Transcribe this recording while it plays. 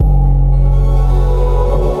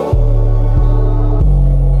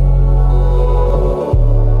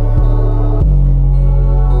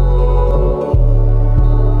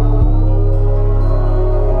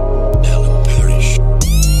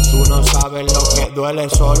lo que duele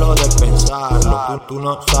solo de pensarlo. Tú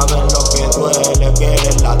no sabes lo que duele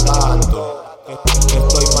quererla tanto. Que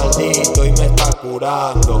estoy maldito y me está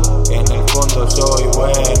curando. Que en el fondo soy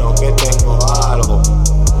bueno, que tengo algo.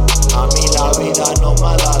 A mí la vida no me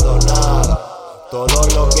ha dado nada. Todo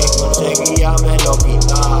lo que conseguía me lo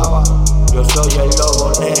quitaba. Yo soy el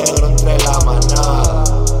lobo negro entre la manada,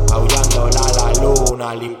 aullándola a la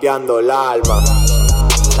luna, limpiando el alma.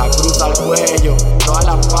 La cruz al cuello, no a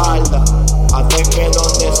la espalda, hace que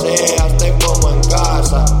donde sea esté como en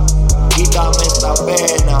casa. Quítame esta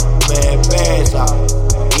pena, me pesa.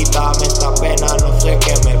 Quítame esta pena, no sé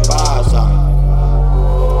qué me pasa.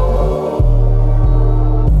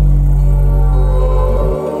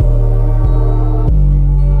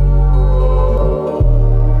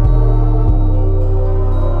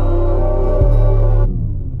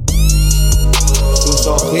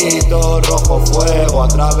 Ojitos rojo fuego, a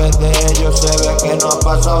través de ellos se ve que no ha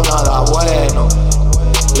pasado nada bueno.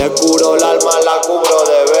 Le curo el alma, la cubro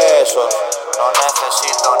de besos. No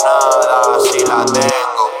necesito nada si la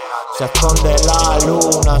tengo. Se esconde la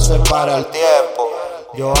luna, se para el tiempo.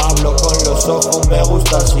 Yo hablo con los ojos, me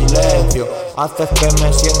gusta el silencio. Haces que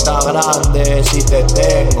me sienta grande si te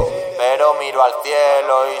tengo. Pero miro al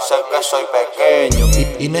cielo y sé que soy pequeño.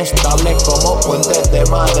 Inestable como puentes de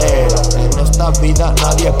madera. En esta vida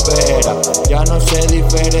nadie espera. Ya no sé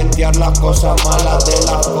diferenciar las cosas malas de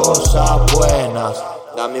las cosas buenas.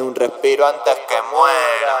 Dame un respiro antes que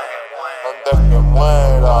muera. Antes que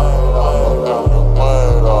muera. Antes que muera.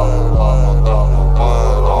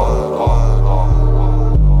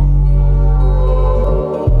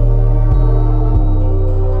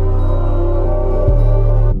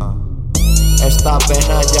 Esta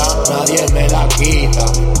pena ya nadie me la quita.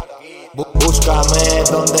 Búscame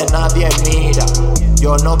donde nadie mira.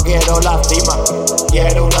 Yo no quiero la cima,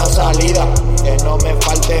 quiero una salida. Que no me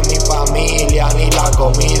falte mi familia ni la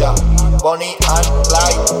comida. Bonnie and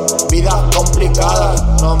Clyde, vidas complicadas.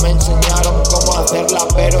 No me enseñaron cómo hacerla,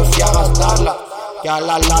 pero sí a gastarla. Que a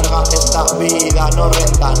la larga esta vida no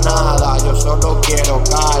renta nada. Yo solo quiero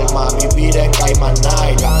calma, vivir en Cayman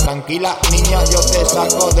Island. Tranquila niña, yo te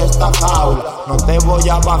saco de esta jaula. No te voy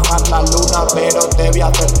a bajar la luna, pero te voy a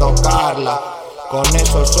hacer tocarla. Con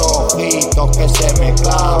esos ojitos que se me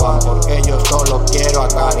clavan, porque yo solo quiero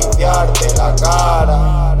acariciarte la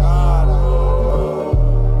cara.